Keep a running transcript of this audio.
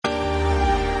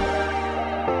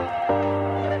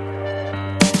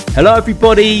Hello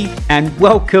everybody and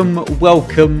welcome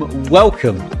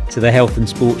to the Health and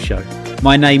Sports Show.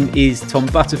 My name is Tom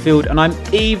Butterfield and I'm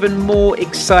even more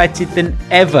excited than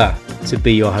ever to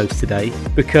be your host today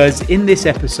because in this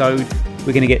episode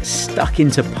we're going to get stuck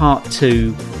into part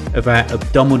 2 of our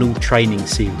abdominal training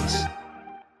series.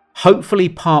 Hopefully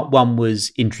part 1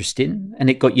 was interesting and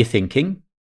it got you thinking.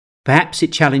 Perhaps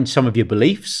it challenged some of your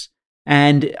beliefs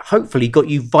and hopefully got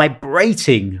you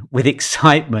vibrating with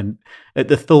excitement at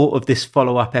the thought of this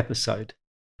follow-up episode.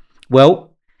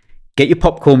 Well, get your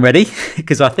popcorn ready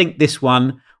because I think this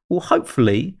one will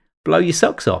hopefully blow your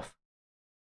socks off.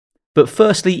 But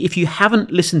firstly, if you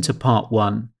haven't listened to part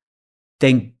 1,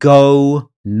 then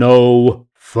go no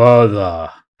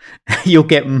further. You'll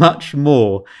get much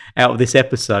more out of this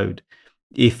episode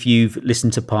if you've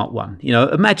listened to part 1. You know,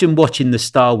 imagine watching the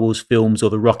Star Wars films or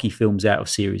the Rocky films out of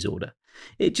series order.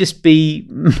 It'd just be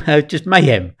just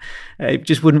mayhem. It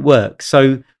just wouldn't work.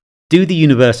 So do the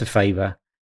universe a favor,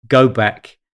 go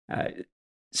back,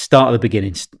 start at the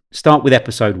beginning, start with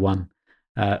episode 1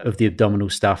 of the abdominal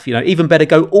stuff. You know, even better,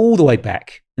 go all the way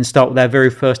back and start with our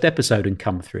very first episode and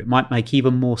come through. It might make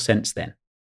even more sense then.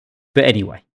 But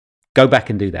anyway, go back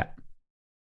and do that.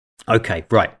 Okay,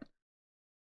 right.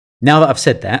 Now that I've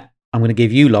said that, I'm going to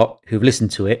give you lot who've listened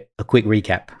to it a quick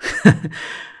recap.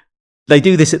 They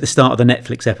do this at the start of the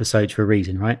Netflix episodes for a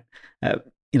reason, right?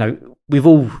 You know, we've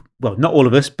all, well, not all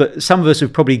of us, but some of us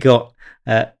have probably got,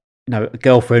 a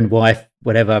girlfriend, wife,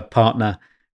 whatever, partner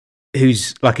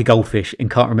who's like a goldfish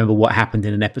and can't remember what happened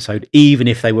in an episode, even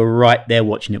if they were right there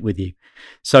watching it with you.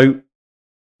 So,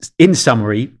 in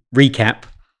summary, recap,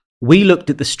 we looked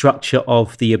at the structure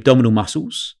of the abdominal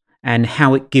muscles and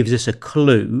how it gives us a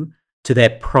clue to their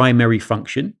primary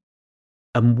function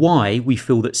and why we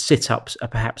feel that sit-ups are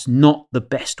perhaps not the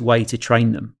best way to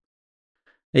train them.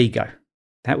 There you go.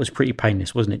 That was pretty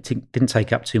painless, wasn't it? Didn't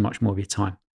take up too much more of your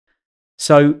time.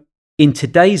 So in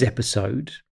today's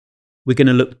episode, we're going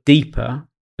to look deeper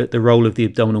at the role of the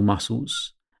abdominal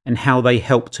muscles and how they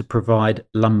help to provide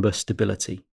lumbar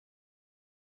stability.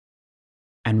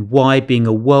 And why being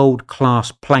a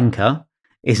world-class planker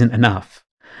isn't enough.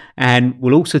 And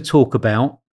we'll also talk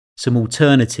about some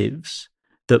alternatives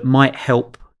that might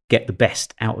help get the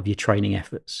best out of your training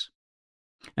efforts.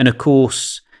 And of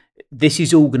course, this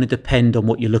is all going to depend on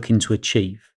what you're looking to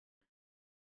achieve.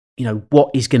 You know,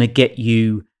 what is going to get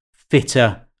you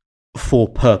fitter for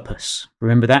purpose?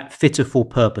 Remember that? Fitter for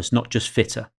purpose, not just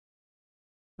fitter.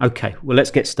 Okay, well,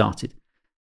 let's get started.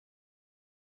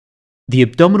 The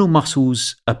abdominal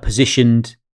muscles are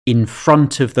positioned in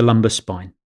front of the lumbar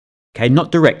spine. Okay, not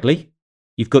directly.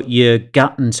 You've got your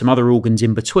gut and some other organs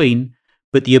in between,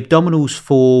 but the abdominals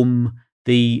form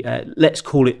the, let's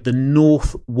call it the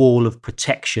north wall of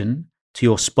protection to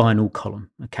your spinal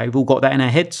column. Okay, we've all got that in our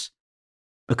heads?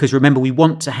 Because remember, we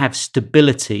want to have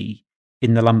stability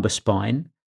in the lumbar spine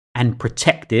and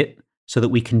protect it so that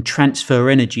we can transfer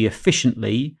energy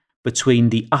efficiently between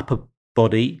the upper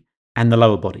body and the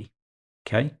lower body.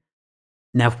 Okay?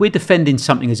 Now, if we're defending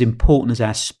something as important as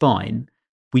our spine,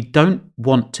 we don't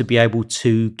want to be able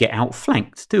to get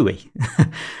outflanked, do we?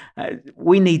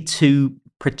 We need to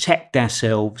protect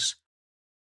ourselves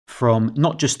from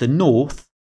not just the north,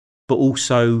 but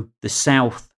also the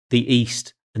south, the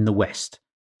east, and the west.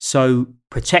 So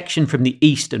protection from the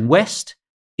east and west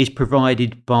is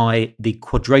provided by the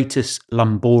quadratus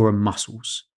lumborum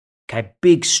muscles. Okay,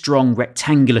 big, strong,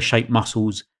 rectangular-shaped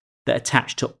muscles that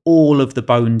attach to all of the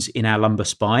bones in our lumbar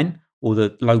spine or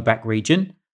the low back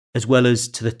region, as well as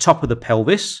to the top of the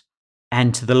pelvis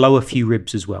and to the lower few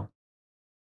ribs as well.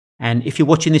 And if you're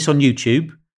watching this on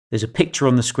YouTube, there's a picture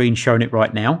on the screen showing it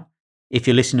right now. If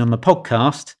you're listening on the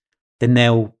podcast, then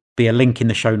there'll be a link in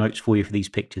the show notes for you for these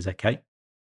pictures, okay?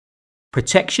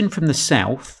 Protection from the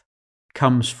south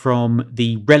comes from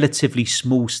the relatively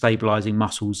small stabilizing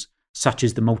muscles, such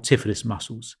as the multifidus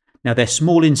muscles. Now, they're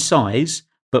small in size,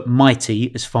 but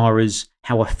mighty as far as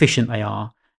how efficient they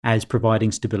are as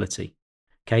providing stability.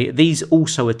 Okay, these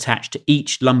also attach to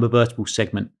each lumbar vertebral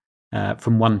segment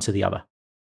from one to the other.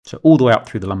 So all the way up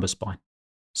through the lumbar spine.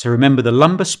 So remember, the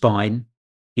lumbar spine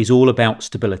is all about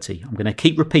stability. I'm going to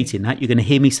keep repeating that. You're going to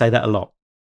hear me say that a lot.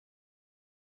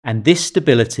 And this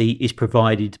stability is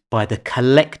provided by the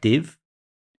collective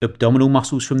abdominal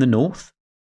muscles from the north,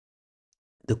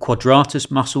 the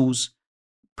quadratus muscles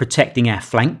protecting our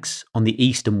flanks on the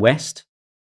east and west,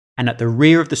 and at the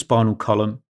rear of the spinal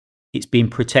column, it's being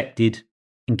protected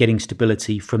and getting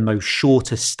stability from those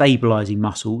shorter stabilizing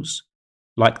muscles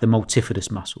like the multifidus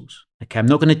muscles. Okay, I'm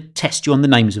not going to test you on the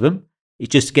names of them.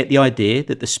 It's just to get the idea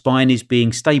that the spine is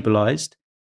being stabilized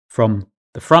from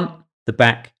the front, the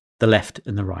back, the left,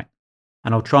 and the right.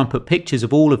 And I'll try and put pictures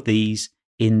of all of these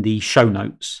in the show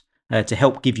notes to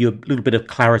help give you a little bit of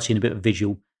clarity and a bit of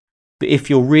visual. But if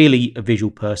you're really a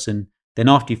visual person, then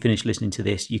after you finish listening to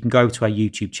this, you can go to our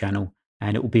YouTube channel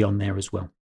and it will be on there as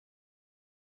well.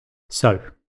 So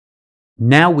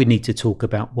now we need to talk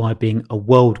about why being a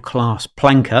world-class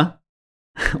planker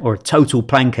or a total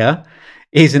planker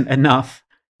isn't enough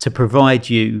to provide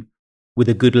you with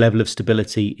a good level of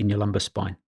stability in your lumbar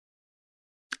spine.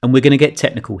 And we're going to get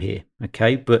technical here,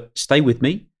 okay? But stay with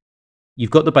me.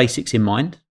 You've got the basics in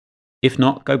mind. If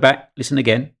not, go back, listen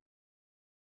again.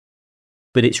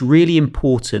 But it's really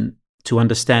important to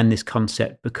understand this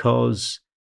concept because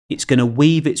it's going to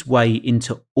weave its way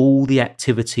into all the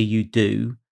activity you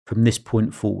do from this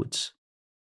point forwards.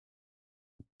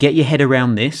 Get your head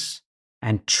around this,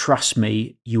 and trust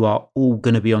me, you are all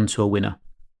going to be onto a winner.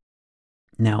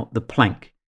 Now, the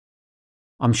plank.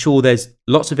 I'm sure there's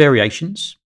lots of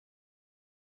variations,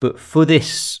 but for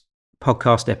this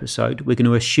podcast episode, we're going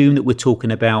to assume that we're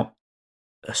talking about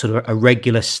a sort of a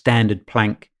regular standard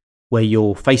plank where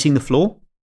you're facing the floor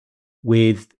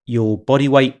with your body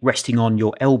weight resting on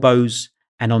your elbows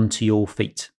and onto your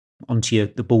feet,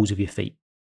 onto the balls of your feet.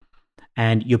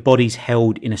 And your body's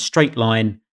held in a straight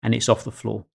line and it's off the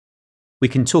floor. We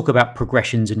can talk about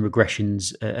progressions and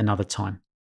regressions another time.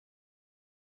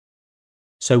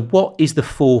 So what is the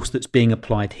force that's being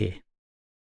applied here?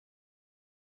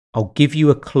 I'll give you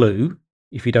a clue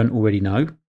if you don't already know.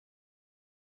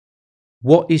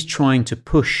 What is trying to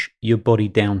push your body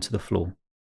down to the floor?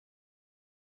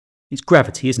 It's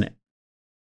gravity, isn't it?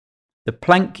 The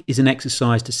plank is an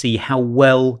exercise to see how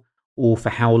well or for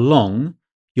how long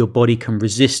your body can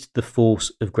resist the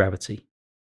force of gravity.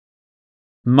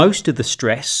 Most of the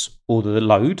stress or the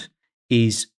load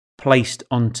is placed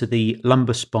onto the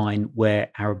lumbar spine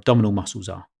where our abdominal muscles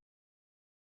are.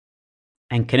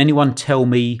 And can anyone tell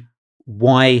me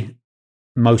why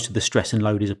most of the stress and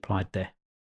load is applied there?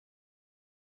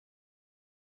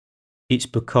 It's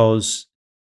because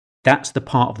that's the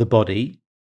part of the body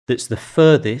that's the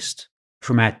furthest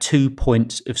from our 2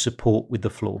 points of support with the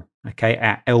floor, okay,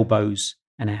 our elbows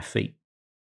and our feet.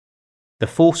 The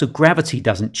force of gravity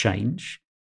doesn't change,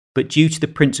 but due to the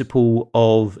principle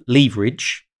of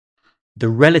leverage, the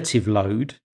relative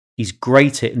load is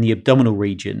greater in the abdominal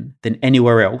region than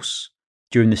anywhere else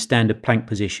during the standard plank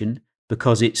position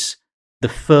because it's the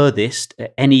furthest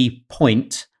at any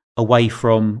point away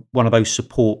from one of those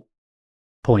support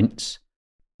points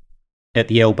at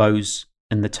the elbows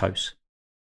and the toes.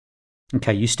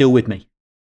 Okay, you still with me?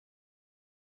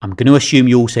 I'm going to assume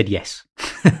you all said yes.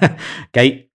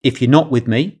 Okay, if you're not with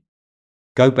me,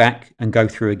 go back and go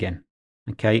through again.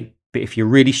 Okay, but if you're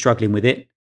really struggling with it,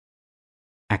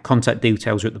 our contact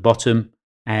details are at the bottom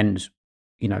and,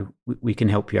 we can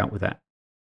help you out with that.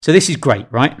 So this is great,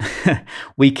 right?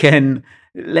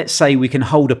 Let's say we can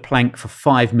hold a plank for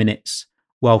 5 minutes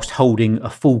whilst holding a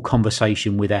full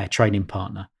conversation with our training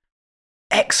partner.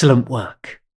 Excellent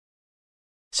work.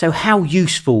 So how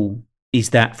useful is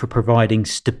that for providing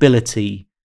stability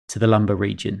to the lumbar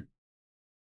region?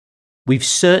 We've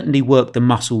certainly worked the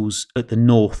muscles at the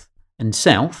north and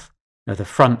south, the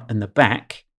front and the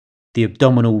back, the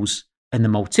abdominals and the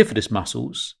multifidus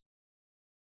muscles.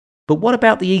 But what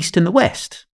about the east and the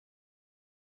west?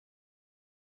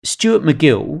 Stuart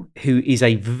McGill, who is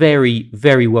a very,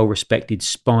 very well-respected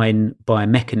spine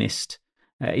biomechanist,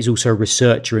 is also a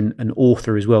researcher and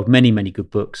author as well of many, many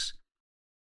good books,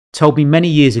 told me many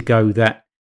years ago that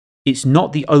it's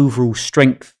not the overall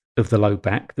strength of the low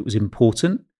back that was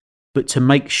important, but to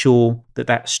make sure that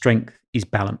that strength is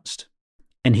balanced.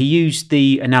 And he used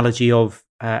the analogy of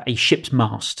a ship's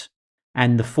mast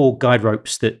and the 4 guide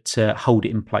ropes that hold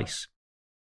it in place.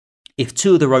 If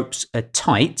 2 of the ropes are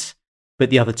tight, but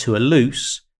the other 2 are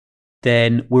loose,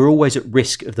 then we're always at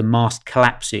risk of the mast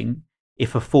collapsing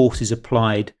if a force is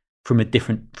applied from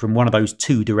one of those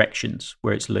 2 directions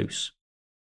where it's loose.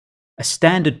 A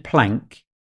standard plank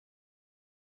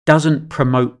doesn't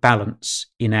promote balance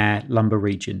in our lumbar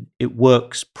region. It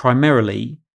works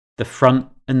primarily the front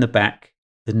and the back,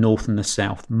 the north and the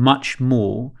south, much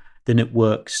more than it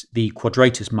works the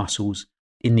quadratus muscles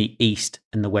in the east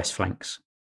and the west flanks.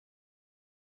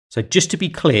 So just to be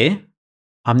clear,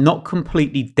 I'm not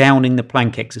completely downing the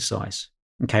plank exercise.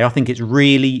 Okay, I think it's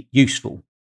really useful.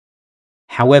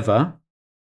 However,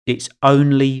 it's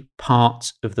only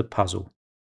part of the puzzle.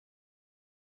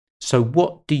 So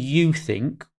what do you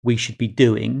think we should be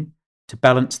doing to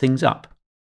balance things up?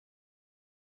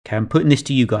 Okay, I'm putting this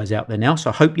to you guys out there now, so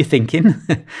I hope you're thinking.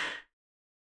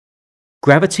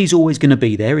 Gravity's always going to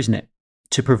be there, isn't it?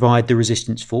 To provide the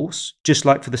resistance force, just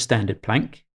like for the standard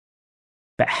plank.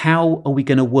 But how are we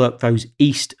going to work those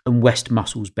east and west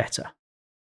muscles better?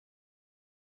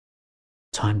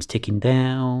 Time's ticking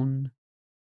down.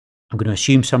 I'm going to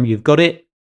assume some of you have got it.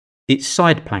 It's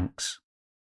side planks,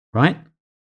 right?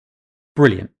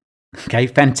 Brilliant. Okay,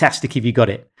 fantastic if you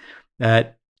got it.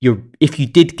 If you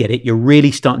did get it, you're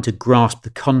really starting to grasp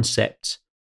the concept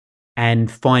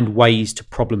and find ways to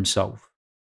problem solve.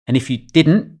 And if you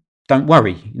didn't, don't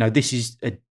worry. This is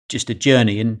just a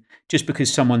journey. And just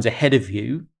because someone's ahead of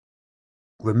you,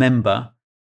 remember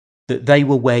that they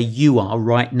were where you are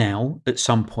right now at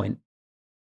some point,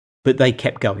 but they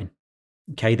kept going.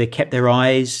 Okay, they kept their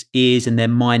eyes, ears, and their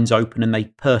minds open, and they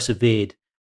persevered.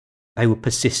 They were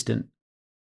persistent.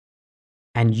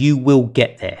 And you will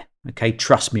get there. Okay,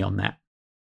 trust me on that.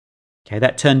 Okay,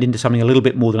 that turned into something a little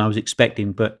bit more than I was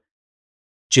expecting, but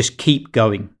just keep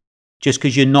going. Just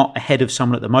because you're not ahead of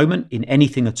someone at the moment in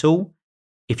anything at all,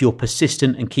 if you're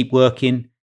persistent and keep working,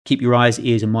 keep your eyes,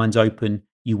 ears, and minds open,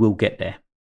 you will get there.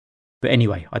 But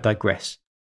anyway, I digress.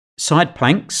 Side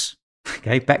planks,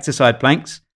 okay, back to side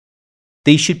planks.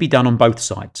 These should be done on both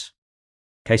sides.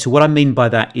 Okay, so what I mean by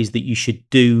that is that you should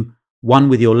do one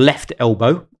with your left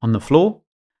elbow on the floor,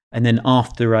 and then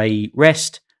after a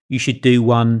rest, you should do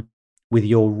one with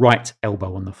your right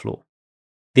elbow on the floor.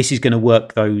 This is going to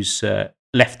work those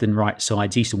left and right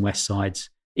sides, east and west sides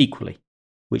equally,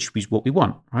 which is what we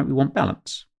want, right? We want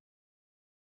balance.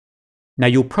 Now,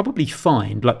 you'll probably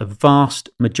find, like the vast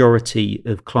majority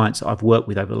of clients that I've worked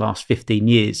with over the last 15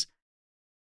 years,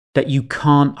 that you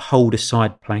can't hold a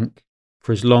side plank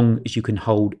for as long as you can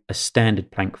hold a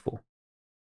standard plank for.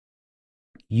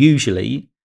 Usually,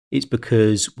 it's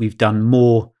because we've done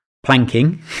more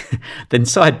planking than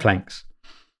side planks.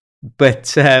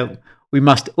 But we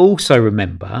must also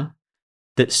remember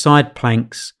that side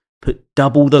planks put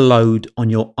double the load on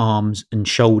your arms and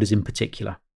shoulders in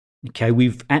particular. Okay,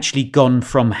 we've actually gone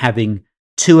from having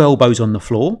 2 elbows on the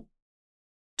floor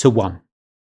to 1,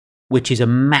 which is a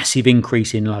massive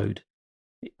increase in load.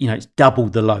 It's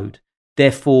doubled the load.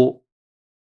 Therefore,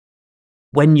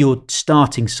 when you're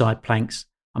starting side planks,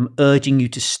 I'm urging you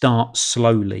to start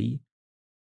slowly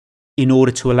in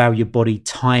order to allow your body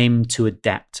time to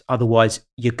adapt. Otherwise,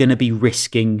 you're going to be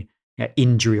risking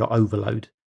injury or overload.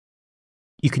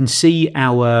 You can see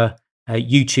our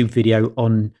YouTube video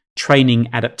on training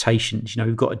adaptations.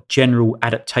 We've got a general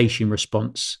adaptation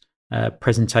response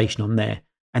presentation on there,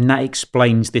 and that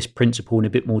explains this principle in a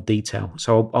bit more detail.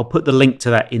 So I'll put the link to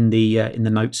that in the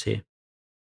notes here.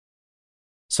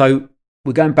 So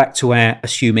we're going back to our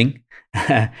assuming.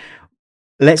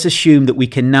 Let's assume that we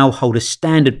can now hold a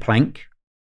standard plank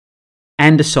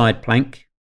and a side plank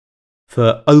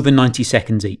for over 90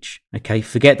 seconds each. Okay,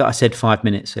 forget that I said 5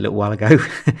 minutes a little while ago.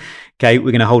 Okay,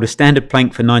 we're going to hold a standard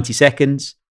plank for 90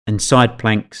 seconds and side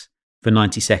planks for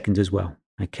 90 seconds as well.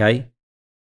 Okay,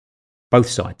 both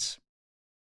sides.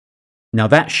 Now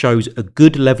that shows a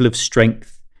good level of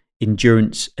strength,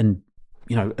 endurance, and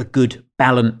a good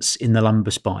balance in the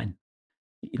lumbar spine.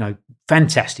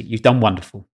 Fantastic. You've done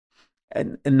wonderful.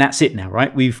 And that's it now,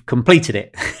 right? We've completed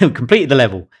it. We've completed the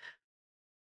level.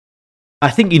 I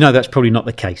think that's probably not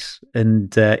the case.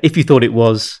 And if you thought it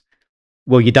was,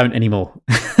 well, you don't anymore.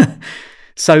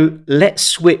 So let's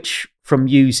switch from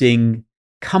using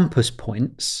compass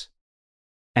points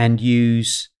and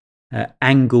use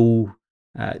angle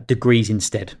degrees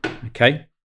instead, okay?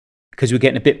 Because we're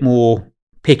getting a bit more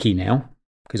picky now,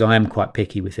 because I am quite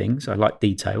picky with things. I like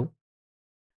detail.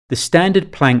 The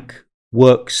standard plank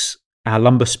works our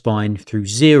lumbar spine through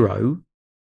 0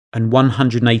 and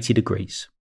 180 degrees.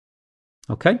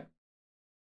 Okay?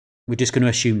 We're just going to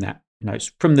assume that.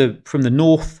 It's from the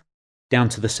north down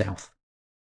to the south.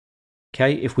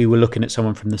 Okay? If we were looking at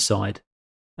someone from the side.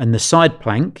 And the side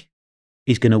plank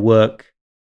is going to work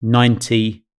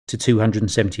 90 to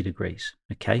 270 degrees.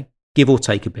 Okay? Give or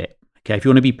take a bit. Okay? If you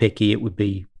want to be picky, it would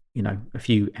be, a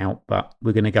few out, but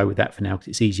we're going to go with that for now because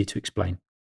it's easier to explain.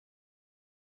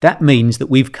 That means that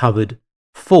we've covered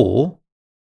 4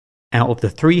 out of the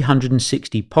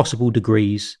 360 possible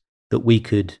degrees that we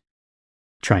could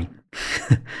train.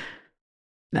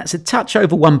 That's a touch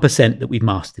over 1% that we've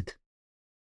mastered.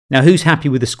 Now, who's happy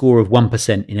with a score of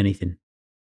 1% in anything?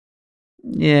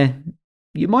 Yeah,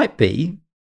 you might be,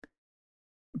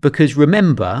 because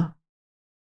remember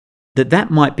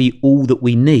that might be all that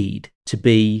we need to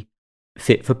be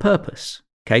fit for purpose.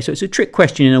 Okay, so it's a trick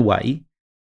question in a way.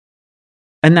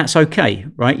 And that's okay,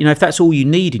 right? If that's all you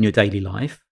need in your daily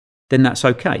life, then that's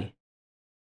okay.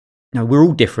 Now, we're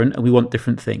all different and we want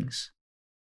different things.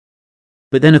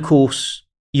 But then, of course,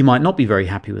 you might not be very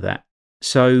happy with that.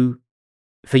 So,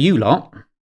 for you lot,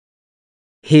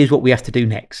 here's what we have to do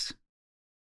next.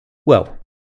 Well,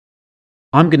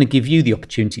 I'm going to give you the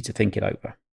opportunity to think it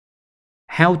over.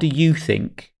 How do you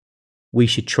think we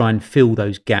should try and fill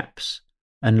those gaps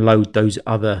and load those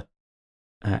other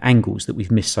angles that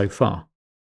we've missed so far?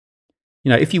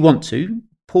 If you want to,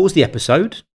 pause the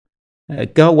episode,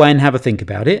 go away and have a think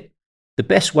about it. The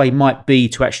best way might be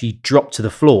to actually drop to the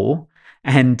floor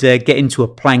and get into a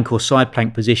plank or side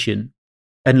plank position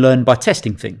and learn by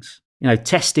testing things.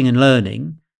 Testing and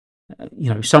learning,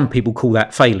 some people call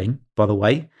that failing, by the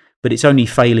way, but it's only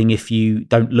failing if you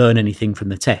don't learn anything from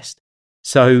the test.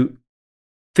 So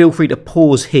feel free to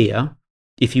pause here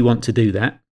if you want to do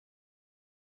that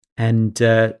and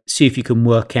see if you can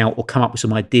work out or come up with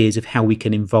some ideas of how we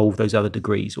can involve those other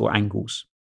degrees or angles.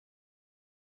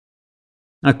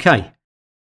 Okay.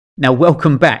 Now,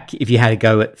 welcome back if you had a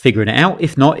go at figuring it out.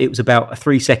 If not, it was about a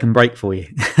 3-second break for you.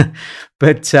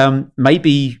 But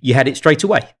maybe you had it straight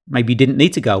away. Maybe you didn't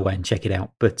need to go away and check it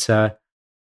out. But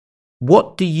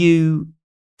what do you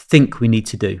think we need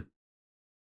to do?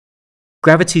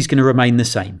 Gravity is going to remain the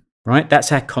same, right?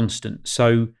 That's our constant.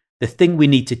 So the thing we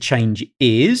need to change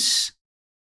is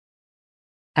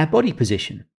our body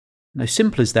position.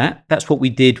 Simple as that. That's what we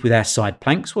did with our side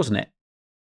planks, wasn't it?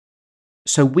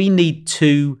 So we need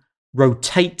to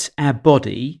rotate our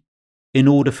body in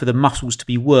order for the muscles to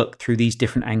be worked through these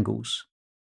different angles.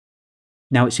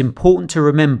 Now, it's important to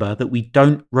remember that we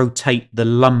don't rotate the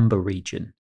lumbar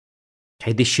region.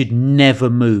 Okay, this should never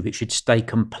move. It should stay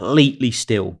completely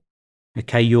still.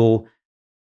 Okay, your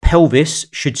pelvis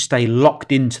should stay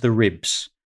locked into the ribs.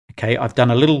 Okay, I've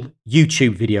done a little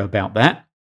YouTube video about that.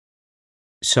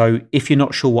 So if you're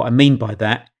not sure what I mean by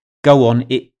that, go on.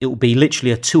 It will be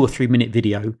literally a 2 or 3 minute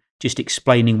video just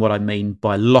explaining what I mean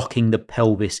by locking the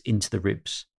pelvis into the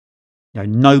ribs.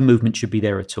 No movement should be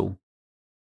there at all.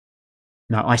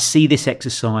 Now, I see this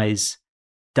exercise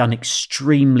done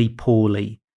extremely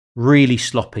poorly, really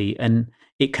sloppy, and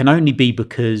it can only be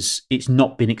because it's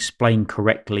not been explained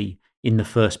correctly in the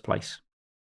first place.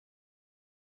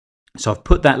 So I've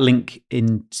put that link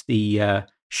in the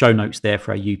show notes there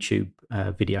for our YouTube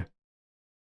video.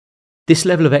 This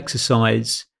level of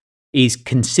exercise is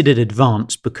considered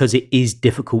advanced because it is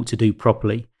difficult to do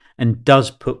properly and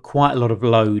does put quite a lot of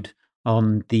load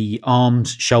on the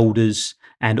arms, shoulders,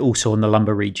 and also on the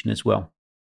lumbar region as well.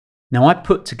 Now, I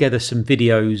put together some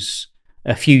videos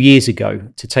a few years ago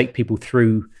to take people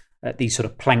through these sort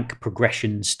of plank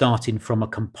progressions, starting from a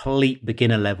complete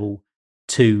beginner level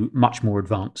to much more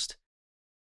advanced.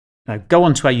 Now, go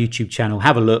onto our YouTube channel,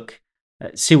 have a look,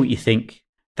 see what you think.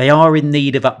 They are in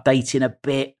need of updating a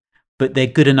bit, but they're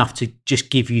good enough to just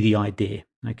give you the idea,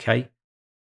 okay?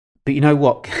 But you know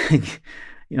what?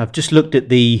 I've just looked at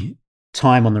the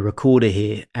time on the recorder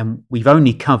here, and we've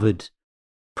only covered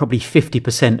probably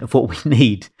 50% of what we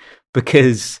need,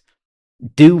 because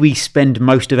do we spend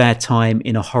most of our time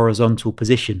in a horizontal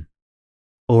position,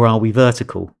 or are we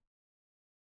vertical?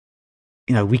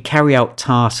 We carry out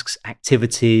tasks,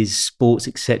 activities, sports,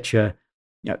 etc.,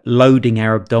 loading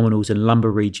our abdominals and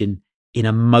lumbar region in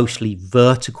a mostly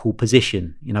vertical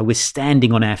position. We're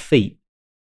standing on our feet.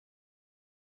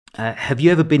 Have you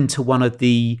ever been to one of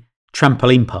the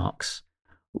trampoline parks?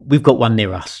 We've got one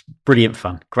near us. Brilliant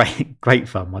fun. Great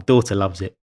fun. My daughter loves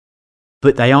it.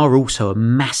 But they are also a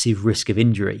massive risk of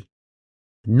injury.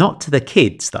 Not to the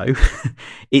kids, though.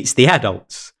 It's the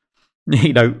adults.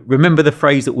 Remember the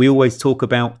phrase that we always talk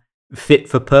about, fit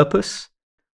for purpose?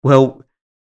 Well,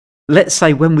 let's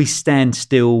say when we stand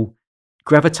still,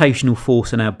 gravitational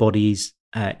force on our bodies,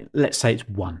 let's say it's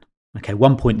 1. Okay,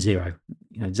 1.0.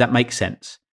 Does that make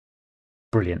sense?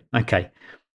 Brilliant. Okay.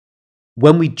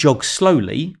 When we jog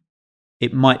slowly,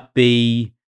 it might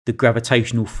be the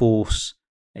gravitational force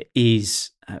is,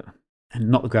 and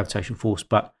not the gravitational force,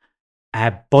 but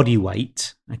our body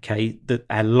weight, okay,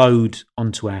 our load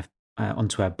onto our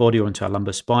body or onto our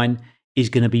lumbar spine is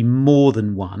going to be more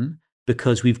than 1,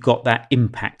 because we've got that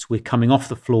impact. We're coming off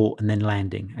the floor and then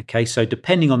landing. Okay, so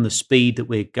depending on the speed that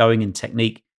we're going and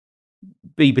technique,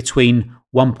 be between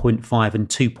 1.5 and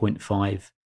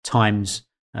 2.5 times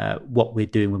what we're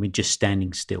doing when we're just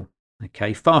standing still.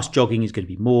 Okay, fast jogging is going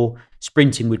to be more.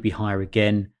 Sprinting would be higher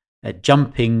again.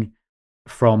 Jumping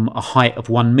from a height of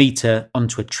 1 meter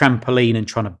onto a trampoline and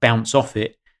trying to bounce off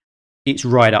it, it's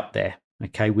right up there.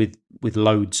 Okay, with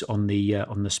loads on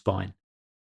the spine,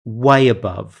 way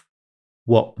above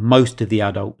what most of the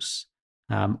adults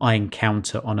I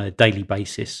encounter on a daily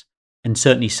basis, and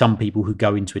certainly some people who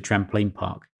go into a trampoline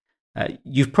park.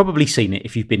 You've probably seen it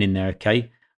if you've been in there,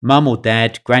 okay? Mum or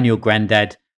dad, granny or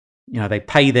granddad, they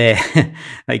pay their,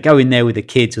 they go in there with the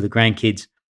kids or the grandkids,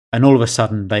 and all of a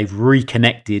sudden they've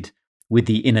reconnected with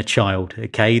the inner child,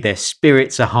 okay? Their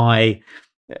spirits are high,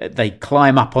 They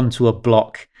climb up onto a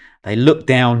block. They look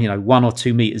down, 1 or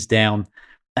 2 meters down,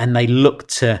 and they look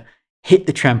to hit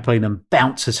the trampoline and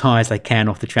bounce as high as they can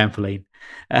off the trampoline.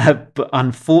 But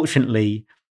unfortunately,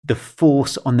 the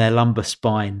force on their lumbar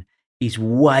spine is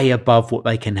way above what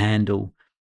they can handle.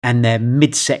 And their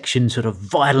midsection sort of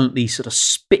violently sort of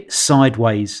spits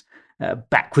sideways,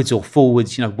 backwards or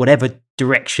forwards, whatever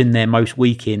direction they're most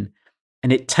weak in.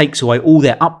 And it takes away all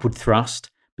their upward thrust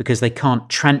because they can't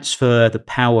transfer the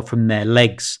power from their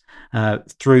legs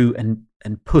through and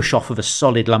push off of a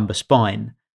solid lumbar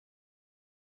spine.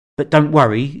 But don't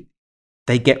worry,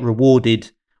 they get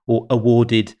rewarded or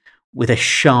awarded with a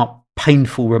sharp,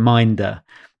 painful reminder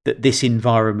that this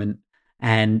environment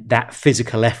and that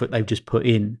physical effort they've just put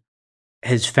in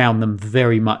has found them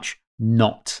very much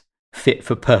not fit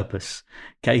for purpose.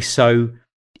 Okay, so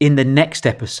in the next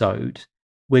episode,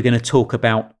 we're going to talk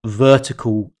about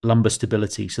vertical lumbar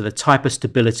stability. So the type of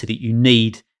stability that you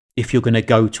need if you're going to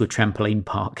go to a trampoline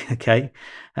park. Okay,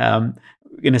 we're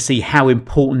going to see how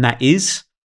important that is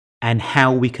and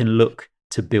how we can look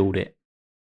to build it.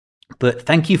 But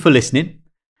thank you for listening.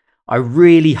 I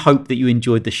really hope that you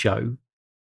enjoyed the show.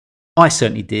 I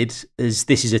certainly did, as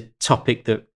this is a topic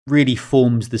that really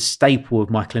forms the staple of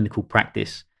my clinical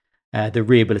practice, the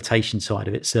rehabilitation side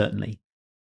of it, certainly.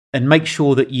 And make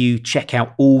sure that you check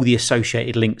out all the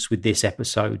associated links with this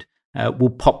episode.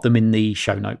 We'll pop them in the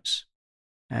show notes.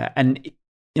 And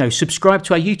subscribe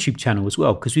to our YouTube channel as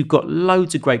well, because we've got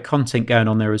loads of great content going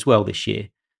on there as well this year.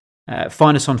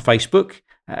 Find us on Facebook.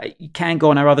 You can go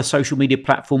on our other social media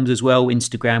platforms as well,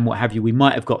 Instagram, what have you. We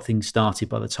might have got things started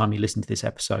by the time you listen to this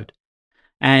episode.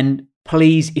 And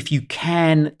please, if you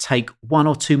can take 1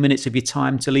 or 2 minutes of your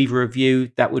time to leave a review,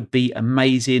 that would be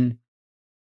amazing.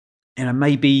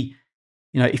 Maybe,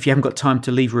 if you haven't got time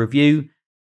to leave a review,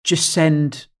 just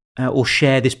send or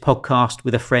share this podcast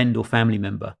with a friend or family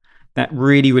member. That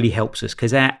really, really helps us,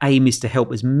 because our aim is to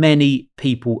help as many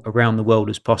people around the world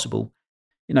as possible.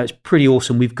 It's pretty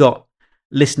awesome. We've got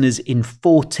listeners in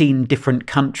 14 different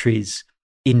countries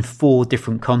in 4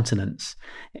 different continents.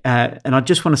 And I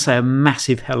just want to say a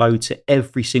massive hello to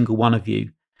every single one of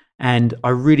you. And I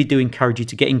really do encourage you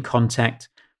to get in contact,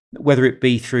 whether it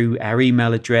be through our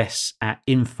email address at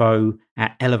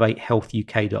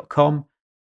info@elevatehealthuk.com.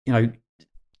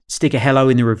 Stick a hello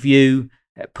in the review,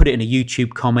 put it in a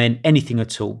YouTube comment, anything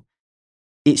at all.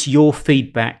 It's your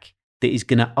feedback that is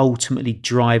going to ultimately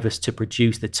drive us to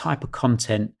produce the type of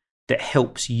content that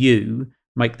helps you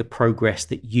make the progress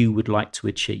that you would like to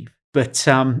achieve. But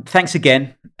thanks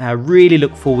again. I really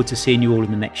look forward to seeing you all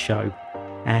in the next show.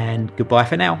 And goodbye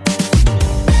for now.